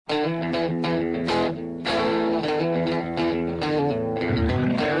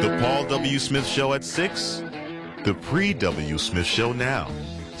pre-W. Smith Show at 6? The pre-W. Smith Show now.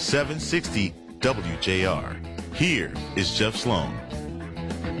 760 WJR. Here is Jeff Sloan.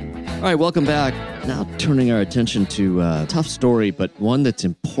 All right, welcome back. Now turning our attention to a tough story, but one that's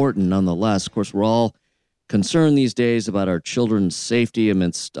important nonetheless. Of course, we're all concerned these days about our children's safety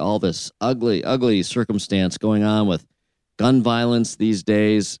amidst all this ugly, ugly circumstance going on with gun violence these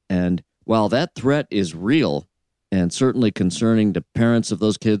days. And while that threat is real and certainly concerning to parents of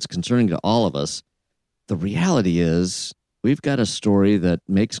those kids, concerning to all of us, the reality is we've got a story that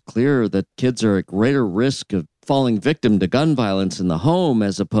makes clear that kids are at greater risk of falling victim to gun violence in the home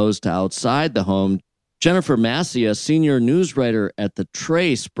as opposed to outside the home. Jennifer Mascia, senior news writer at The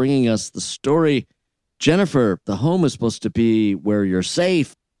Trace, bringing us the story. Jennifer, the home is supposed to be where you're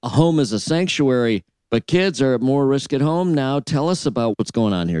safe. A home is a sanctuary, but kids are at more risk at home now. Tell us about what's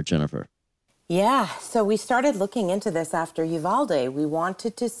going on here, Jennifer. Yeah, so we started looking into this after Uvalde. We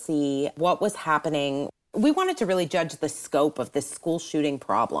wanted to see what was happening. We wanted to really judge the scope of this school shooting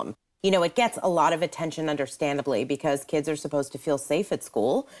problem. You know, it gets a lot of attention, understandably, because kids are supposed to feel safe at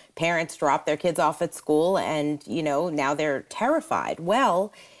school. Parents drop their kids off at school and, you know, now they're terrified.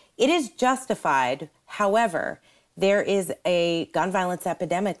 Well, it is justified. However, there is a gun violence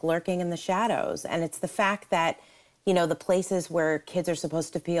epidemic lurking in the shadows. And it's the fact that, you know, the places where kids are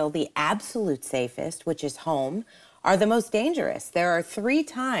supposed to feel the absolute safest, which is home, are the most dangerous. There are 3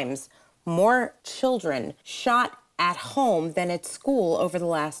 times more children shot at home than at school over the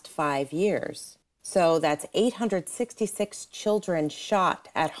last 5 years. So that's 866 children shot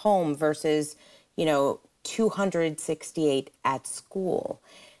at home versus, you know, 268 at school.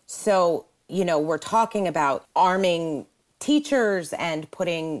 So, you know, we're talking about arming teachers and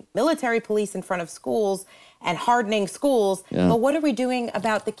putting military police in front of schools and hardening schools. Yeah. But what are we doing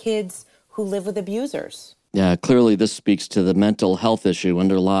about the kids who live with abusers? Yeah, clearly this speaks to the mental health issue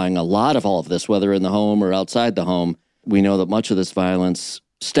underlying a lot of all of this, whether in the home or outside the home. We know that much of this violence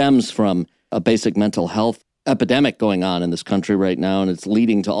stems from a basic mental health epidemic going on in this country right now, and it's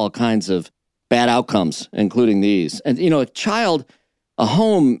leading to all kinds of bad outcomes, including these. And, you know, a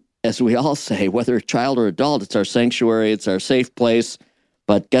home, as we all say, whether a child or adult, it's our sanctuary, it's our safe place,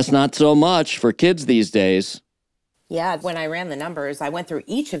 but guess not so much for kids these days. Yeah, when I ran the numbers, I went through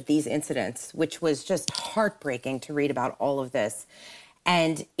each of these incidents, which was just heartbreaking to read about all of this.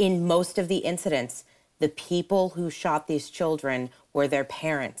 And in most of the incidents, the people who shot these children were their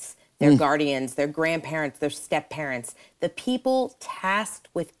parents, their guardians, their grandparents, their step-parents. The people tasked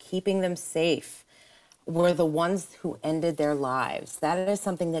with keeping them safe were the ones who ended their lives. That is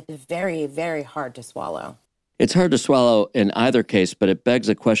something that is very, very hard to swallow. It's hard to swallow in either case, but it begs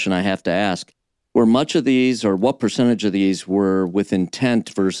a question I have to ask. Were much of these, or what percentage of these, were with intent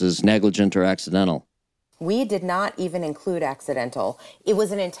versus negligent or accidental? We did not even include accidental. It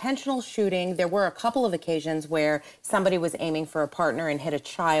was an intentional shooting. There were a couple of occasions where somebody was aiming for a partner and hit a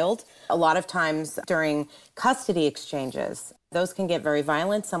child. A lot of times during custody exchanges, those can get very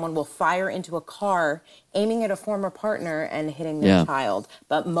violent. Someone will fire into a car, aiming at a former partner and hitting their child.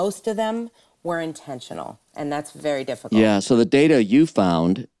 But most of them were intentional, and that's very difficult. Yeah, so the data you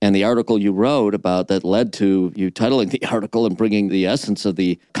found and the article you wrote about that led to you titling the article and bringing the essence of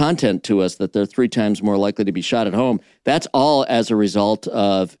the content to us, that they're 3 times more likely to be shot at home, that's all as a result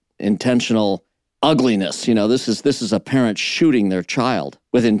of intentional ugliness. You know, this is a parent shooting their child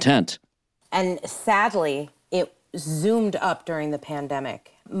with intent. And sadly, it zoomed up during the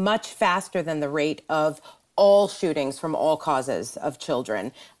pandemic, much faster than the rate of all shootings from all causes of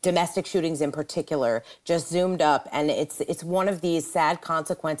children. Domestic shootings in particular just zoomed up. And it's one of these sad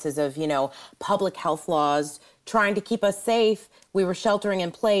consequences of, you know, public health laws trying to keep us safe. We were sheltering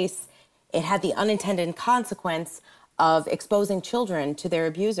in place. It had the unintended consequence of exposing children to their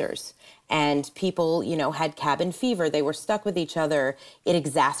abusers. And people, you know, had cabin fever. They were stuck with each other. It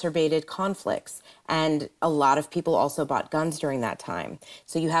exacerbated conflicts. And a lot of people also bought guns during that time.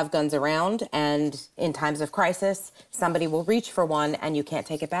 So you have guns around, and in times of crisis, somebody will reach for one and you can't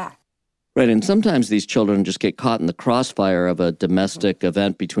take it back. Right, and sometimes these children just get caught in the crossfire of a domestic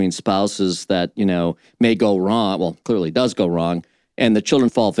event between spouses that, you know, may go wrong, well, clearly does go wrong, and the children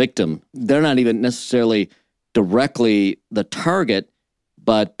fall victim. They're not even necessarily directly the target,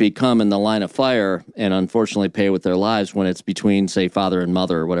 but become in the line of fire and unfortunately pay with their lives when it's between, say, father and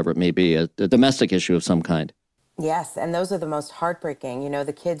mother or whatever it may be, a domestic issue of some kind. Yes, and those are the most heartbreaking. You know,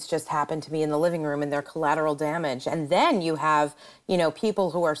 the kids just happen to be in the living room and they're collateral damage. And then you have, you know,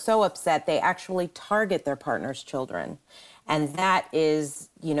 people who are so upset they actually target their partner's children. And that is,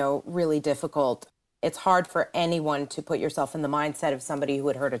 you know, really difficult. It's hard for anyone to put yourself in the mindset of somebody who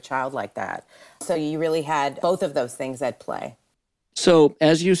would hurt a child like that. So you really had both of those things at play. So,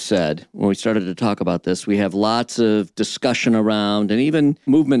 as you said, when we started to talk about this, we have lots of discussion around and even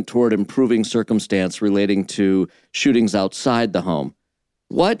movement toward improving circumstance relating to shootings outside the home.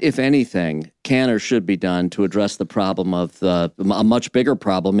 What, if anything, can or should be done to address the problem of a much bigger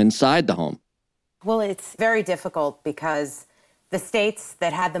problem inside the home? Well, it's very difficult because the states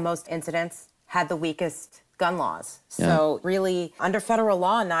that had the most incidents had the weakest gun laws. Yeah. So really, under federal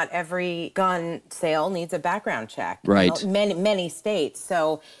law, not every gun sale needs a background check. Right. Many states.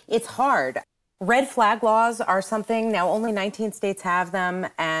 So it's hard. Red flag laws are something, now only 19 states have them,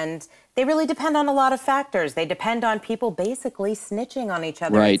 and they really depend on a lot of factors. They depend on people basically snitching on each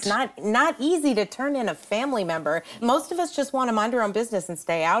other. Right. It's not easy to turn in a family member. Most of us just want to mind our own business and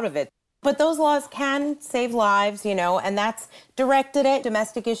stay out of it. But those laws can save lives, and that's directed at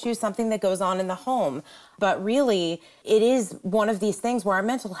domestic issues, something that goes on in the home. But really, it is one of these things where our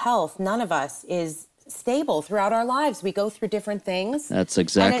mental health, none of us is stable throughout our lives. We go through different things. That's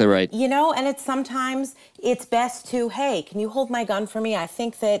exactly right. And it's best to, hey, can you hold my gun for me? I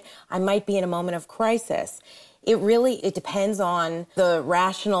think that I might be in a moment of crisis. It depends on the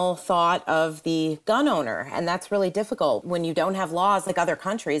rational thought of the gun owner. And that's really difficult when you don't have laws like other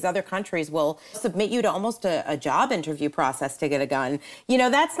countries. Other countries will submit you to almost a job interview process to get a gun.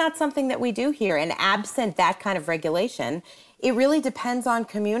 That's not something that we do here. And absent that kind of regulation, it really depends on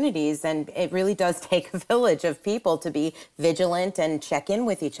communities. And it really does take a village of people to be vigilant and check in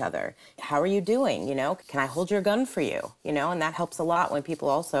with each other. How are you doing? Can I hold your gun for you? And that helps a lot when people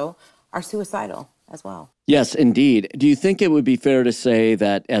also are suicidal as well. Yes, indeed. Do you think it would be fair to say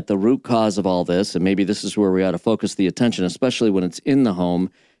that at the root cause of all this, and maybe this is where we ought to focus the attention, especially when it's in the home,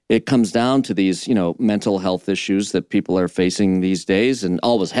 it comes down to these, mental health issues that people are facing these days and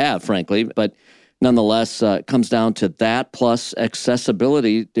always have, frankly, but nonetheless, it comes down to that plus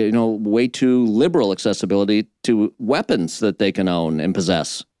accessibility, way too liberal accessibility to weapons that they can own and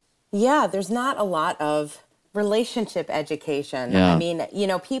possess. Yeah, there's not a lot of relationship education. Yeah. I mean,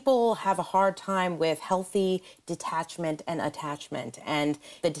 people have a hard time with healthy detachment and attachment. And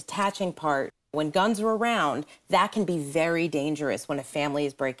the detaching part, when guns are around, that can be very dangerous when a family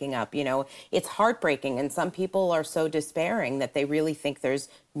is breaking up. It's heartbreaking. And some people are so despairing that they really think there's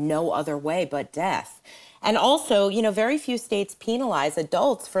no other way but death. And also, very few states penalize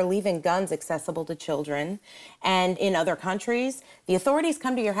adults for leaving guns accessible to children. And in other countries, the authorities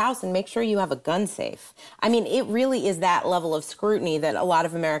come to your house and make sure you have a gun safe. I mean, it really is that level of scrutiny that a lot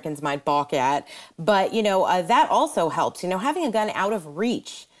of Americans might balk at. But, that also helps. Having a gun out of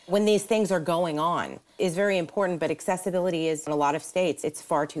reach when these things are going on is very important. But accessibility is, in a lot of states, it's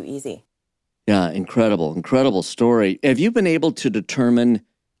far too easy. Yeah, incredible story. Have you been able to determine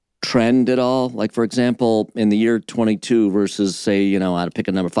trend at all? Like, for example, in the year 22 versus, say, I'd pick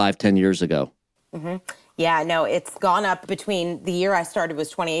a number 5-10 years ago. Mm-hmm. Yeah, no, it's gone up between the year I started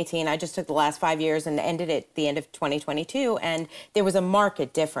was 2018. I just took the last 5 years and ended at the end of 2022. And there was a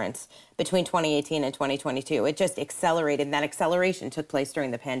marked difference between 2018 and 2022. It just accelerated. And that acceleration took place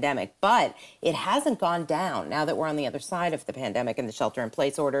during the pandemic. But it hasn't gone down now that we're on the other side of the pandemic and the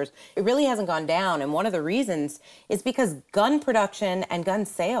shelter-in-place orders. It really hasn't gone down. And one of the reasons is because gun production and gun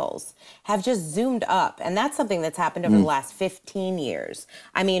sales have just zoomed up. And that's something that's happened over the last 15 years.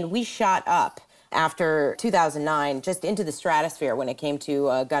 I mean, we shot up after 2009, just into the stratosphere when it came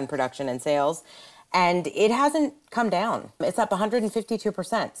to gun production and sales. And it hasn't come down. It's up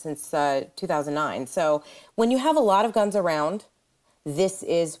 152% since 2009. So when you have a lot of guns around, this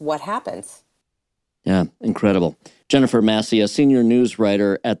is what happens. Yeah, incredible. Jennifer Mascia, senior news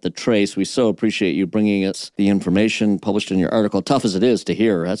writer at The Trace. We so appreciate you bringing us the information published in your article. Tough as it is to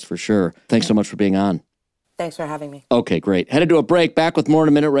hear, that's for sure. Thanks so much for being on. Thanks for having me. Okay, great. Headed to a break. Back with more in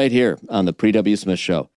a minute right here on the Pre W. Smith Show.